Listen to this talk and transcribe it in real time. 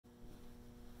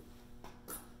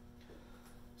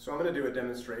So I'm going to do a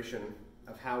demonstration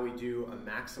of how we do a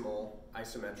maximal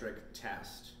isometric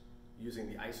test using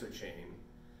the Isochain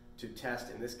to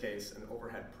test, in this case, an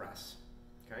overhead press.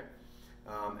 Okay?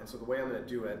 And so the way I'm going to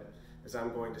do it is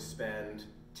I'm going to spend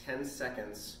 10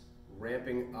 seconds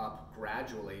ramping up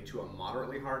gradually to a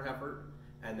moderately hard effort,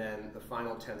 and then the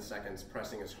final 10 seconds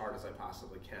pressing as hard as I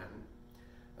possibly can.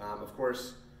 Of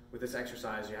course, with this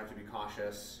exercise, you have to be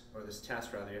cautious, or this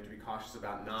test rather, you have to be cautious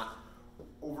about not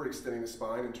overextending the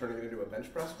spine and turning it into a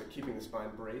bench press, but keeping the spine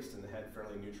braced and the head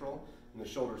fairly neutral and the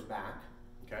shoulders back.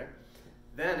 Okay?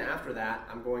 Then after that,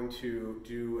 I'm going to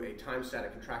do a time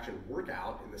static contraction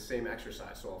workout in the same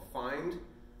exercise. So I'll find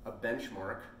a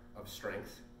benchmark of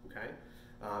strength, okay?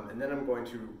 And then I'm going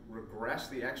to regress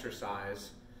the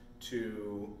exercise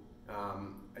to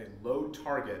a load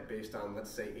target based on,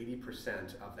 let's say,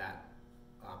 80% of that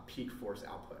peak force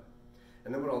output.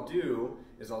 And then what I'll do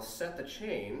is I'll set the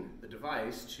chain, the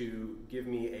device, to give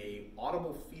me a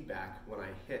audible feedback when I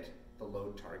hit the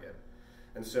load target.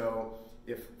 And so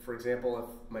if, for example,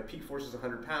 if my peak force is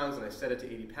 100 pounds and I set it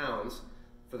to 80 pounds,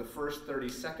 for the first 30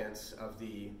 seconds of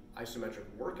the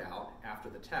isometric workout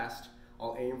after the test,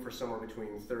 I'll aim for somewhere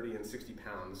between 30 and 60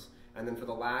 pounds. And then for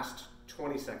the last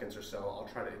 20 seconds or so, I'll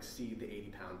try to exceed the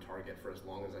 80-pound target for as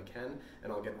long as I can,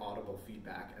 and I'll get audible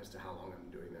feedback as to how long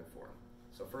I'm doing that for.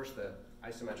 So first, the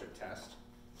isometric test.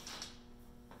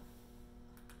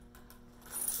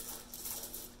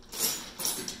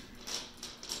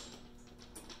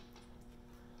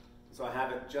 So I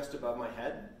have it just above my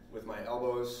head with my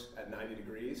elbows at 90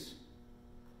 degrees.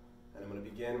 And I'm going to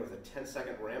begin with a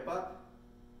 10-second ramp up.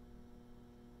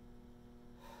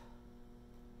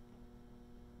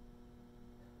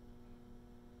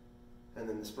 And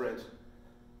then the sprint.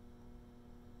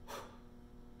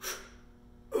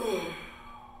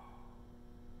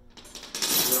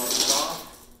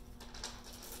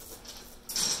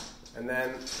 And then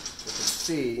you can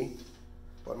see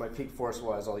what my peak force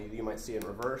was. You might see in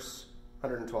reverse,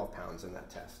 112 pounds in that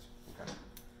test. Okay.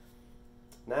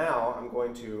 Now I'm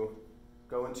going to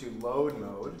go into load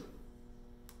mode,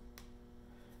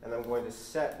 and I'm going to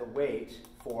set the weight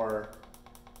for,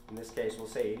 in this case, we'll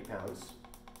say 80 pounds.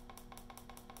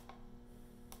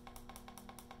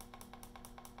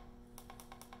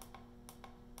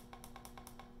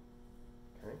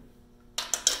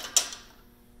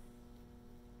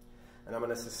 And I'm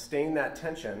going to sustain that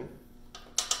tension,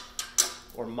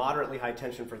 or moderately high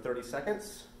tension, for 30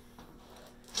 seconds.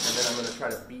 And then I'm going to try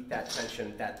to beat that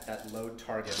tension, that load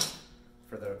target,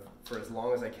 for as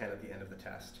long as I can at the end of the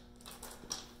test.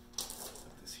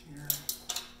 Put this here.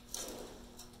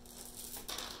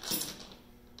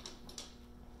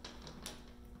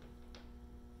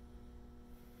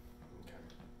 Okay.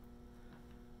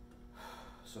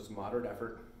 So it's moderate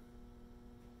effort.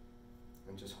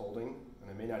 I'm just holding, and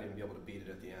I may not even be able to beat it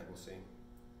at the end. We'll see.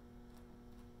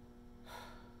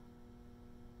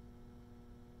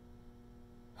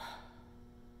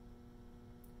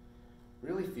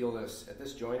 Really feel this at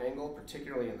this joint angle,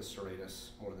 particularly in the serratus,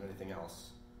 more than anything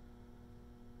else.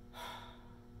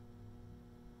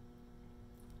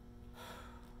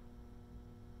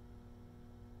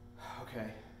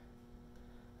 Okay.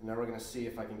 Now we're going to see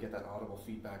if I can get that audible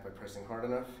feedback by pressing hard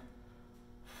enough.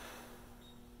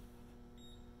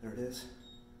 There it is.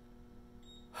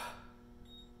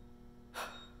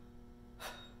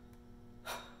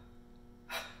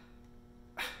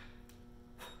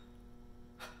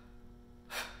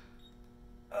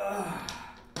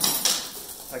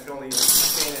 I can only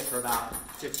sustain it for about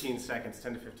 15 seconds,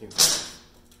 10 to 15 seconds.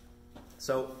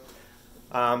 So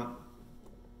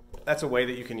that's a way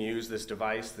that you can use this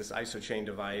device, this Isochain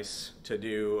device, to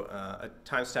do a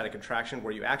time static contraction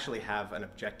where you actually have an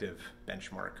objective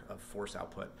benchmark of force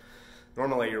output.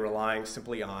 Normally you're relying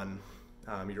simply on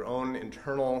your own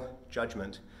internal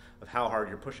judgment of how hard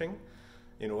you're pushing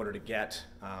in order to get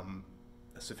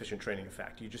a sufficient training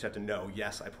effect. You just have to know,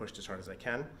 yes, I pushed as hard as I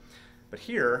can. But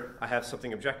here I have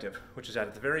something objective, which is that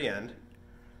at the very end,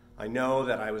 I know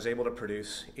that I was able to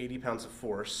produce 80 pounds of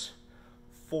force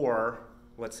for,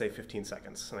 let's say, 15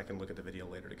 seconds, and I can look at the video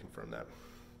later to confirm that.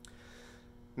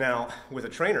 Now, with a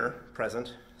trainer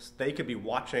present, they could be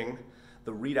watching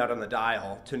the readout on the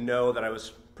dial to know that I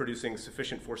was producing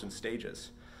sufficient force in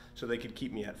stages. So they could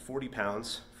keep me at 40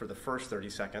 pounds for the first 30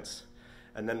 seconds,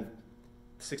 and then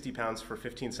 60 pounds for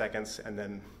 15 seconds, and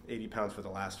then 80 pounds for the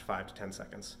last 5 to 10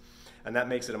 seconds. And that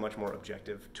makes it a much more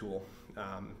objective tool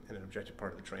and an objective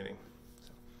part of the training.